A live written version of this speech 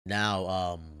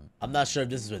Now, I'm not sure if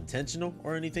this is intentional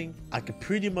or anything. I could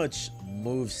pretty much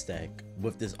move stack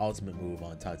with this ultimate move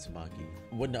on Tatsumaki.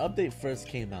 When the update first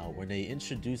came out, when they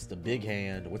introduced the big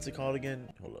hand, what's it called again?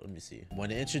 Hold on, let me see.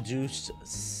 When they introduced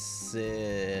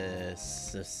Semisic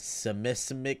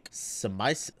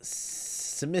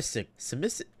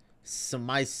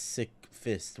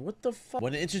fist. What the fuck?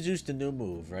 When they introduced the new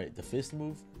move, right? The fist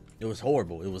move, it was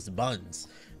horrible. It was buns.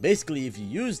 Basically, if you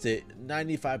used it,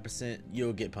 95%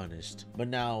 you'll get punished. But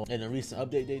now, in a recent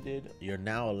update they did, you're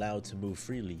now allowed to move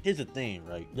freely. Here's the thing,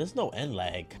 right? There's no end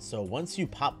lag. So once you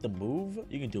pop the move,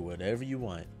 you can do whatever you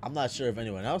want. I'm not sure if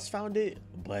anyone else found it,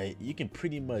 but you can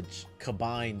pretty much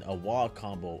combine a wall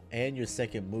combo and your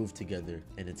second move together.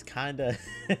 And it's kinda,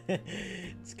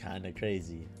 it's kinda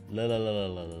crazy.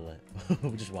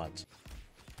 Just watch.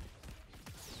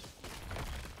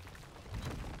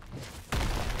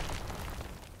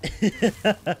 You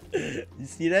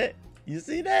see that? You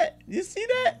see that? You see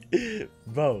that?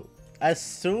 Bro, as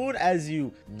soon as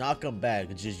you knock them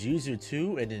back, just use your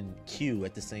 2 and then Q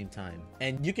at the same time.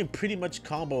 And you can pretty much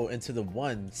combo into the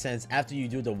 1, since after you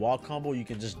do the wall combo, you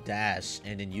can just dash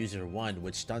and then use your 1,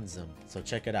 which stuns them. So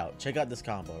check it out. Check out this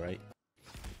combo, right?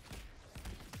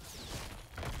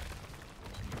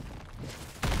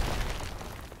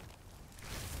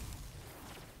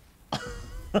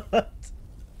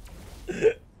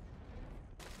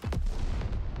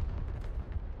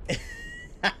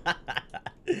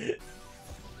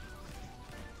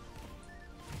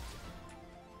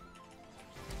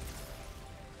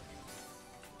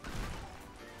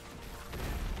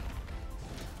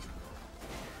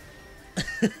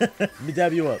 Let me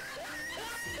dab you up.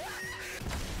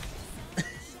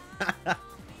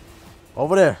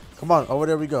 Over there. Come on. Over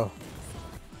there we go.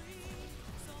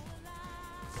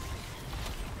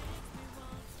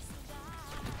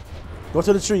 Go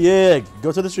to the tree. Yeah.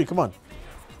 Go to the tree. Come on.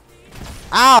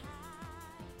 Ow.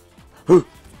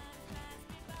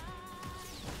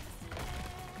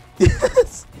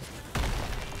 Yes.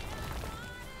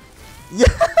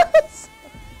 Yes.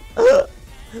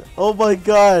 Oh my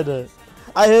god.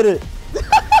 I hit it.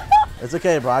 It's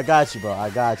okay, bro. I got you, bro. I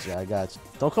got you. I got you.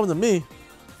 Don't come to me.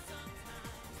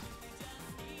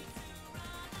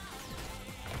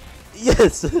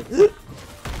 Yes.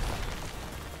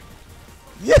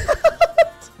 Yes.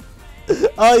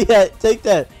 Oh, yeah. Take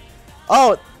that.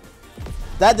 Oh.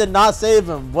 That did not save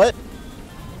him. What?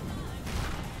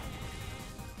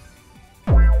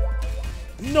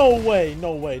 No way.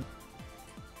 No way.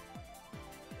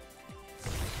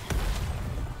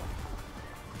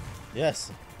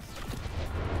 Yes.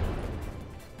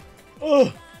 Oh.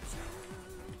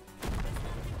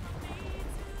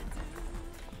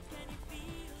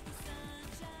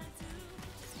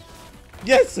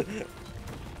 Yes.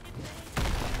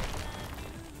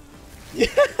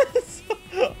 Yes.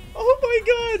 Oh my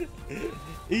god.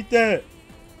 Eat that.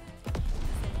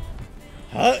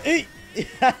 Huh? Eat.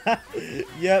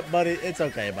 Yeah, buddy. It's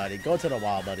okay, buddy. Go to the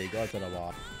wall, buddy. Go to the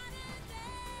wall.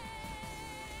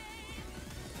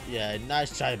 Yeah,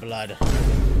 nice try, blood. Oh,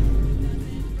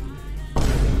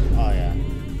 yeah.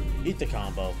 Eat the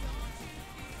combo.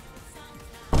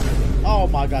 Oh,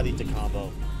 my God, eat the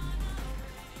combo.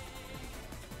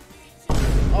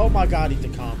 Oh, my God, eat the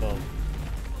combo.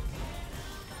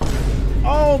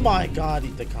 Oh, my God,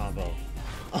 eat the combo.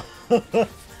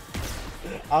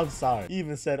 I'm sorry. He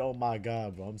even said, oh, my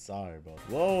God, bro. I'm sorry, bro.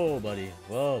 Whoa, buddy.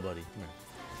 Whoa, buddy. Come here.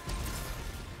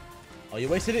 Oh, you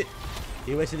wasted it?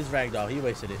 He wasted his ragdoll. He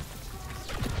wasted it.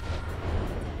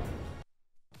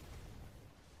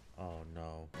 Oh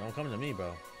no! Don't come to me,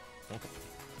 bro. Don't come.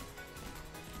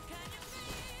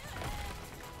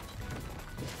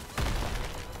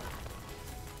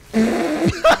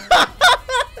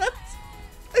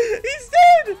 He's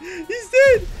dead. He's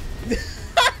dead.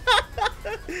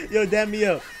 Yo, damn me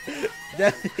up.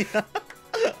 Damn me up.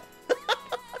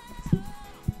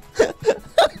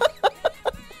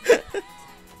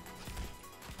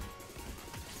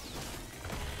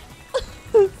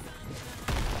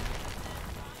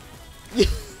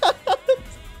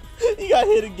 He got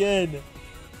hit again.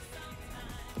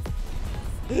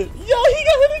 Yo, he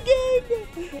got hit again.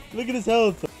 Look at his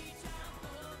health.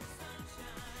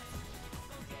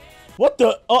 What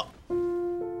the? Oh.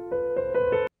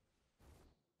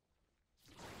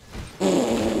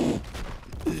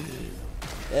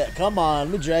 Yeah, come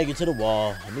on. Let me drag you to the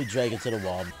wall. Let me drag you to the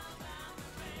wall.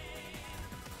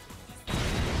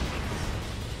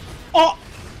 Oh.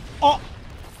 Oh.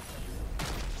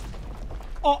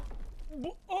 Oh.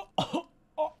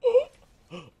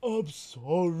 I'm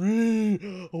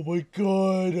sorry. Oh my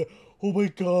god. Oh my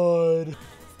god.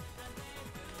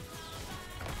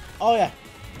 Oh yeah.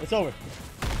 It's over.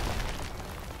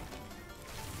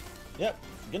 Yep.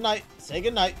 Good night. Say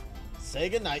good night. Say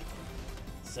good night.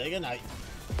 Say good night.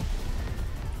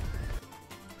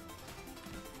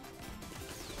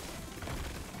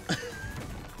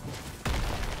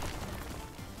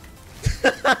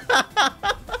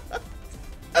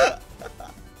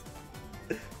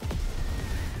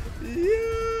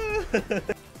 Yeah.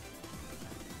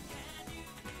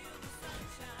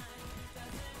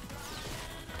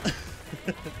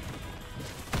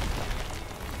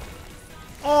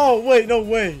 Oh wait, no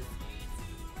way.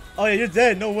 Oh yeah, you're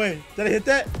dead. No way. Did I hit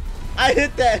that? I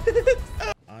hit that.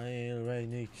 I ain't ready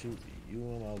to shoot you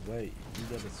on my way. You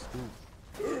gotta scoop.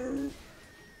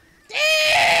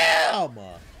 Damn!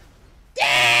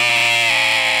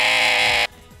 Damn!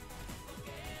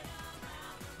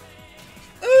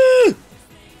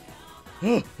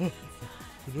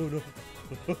 No, no.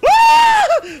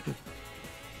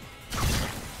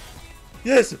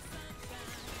 Yes!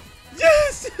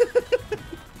 Yes!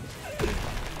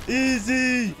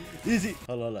 Easy! Easy!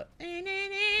 Hold on, hold on.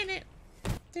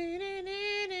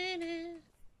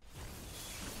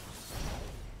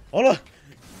 Hold on!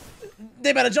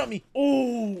 They better jump me!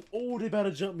 Oh! Oh, they better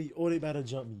jump me! Oh, they better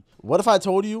jump me! What if I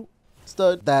told you,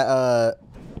 Stud, that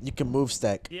you can move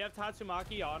stack? Do you have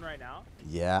Tatsumaki on right now?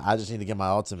 Yeah, I just need to get my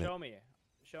ultimate. Show me.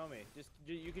 Show me.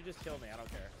 You could just kill me. I don't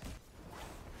care.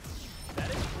 That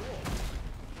is cool.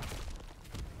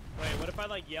 Wait, what if I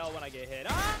like yell when I get hit?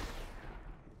 Ah!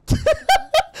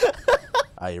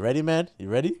 Are you ready, man? You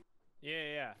ready?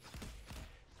 Yeah.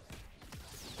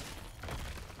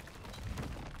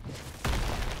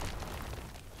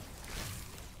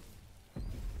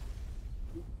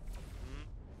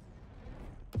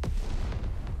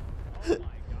 Oh my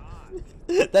god.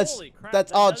 That's crap,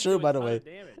 that's that all does true, do a by the ton way. of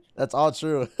damage. That's all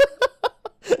true.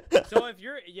 So if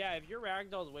your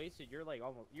ragdoll's wasted, you're like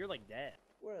dead.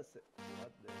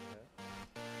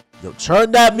 Yo,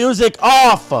 turn that music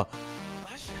off.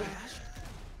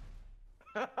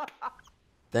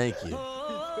 Thank you.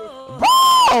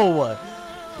 Bro!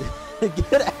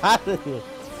 Get out of here.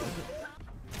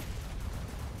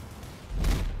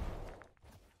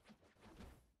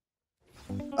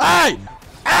 Hey!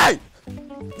 Hey!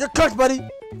 You're cooked, buddy.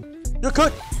 You're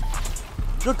cooked.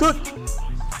 You're cooked.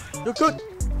 You're cooked.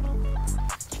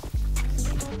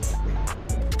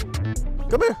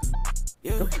 Come here.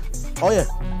 Come. Oh, yeah.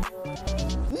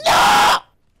 No!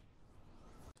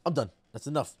 I'm done. That's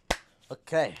enough.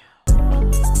 Okay. I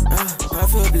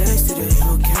feel blessed today,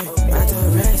 okay. I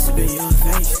thought racks to be your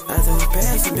face. I thought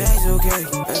bags and bags, okay.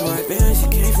 That's why band she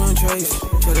came from Trace.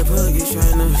 Try to plug it,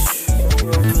 trying to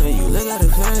you look at the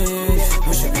place.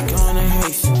 I should be going to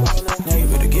haste. Now you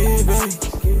better get it, baby.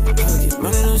 I get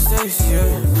money on stakes,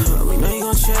 yeah. We know you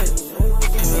gon' check.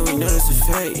 We know that's a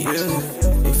fake, yeah.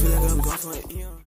 They feel like I'm going for it, yeah.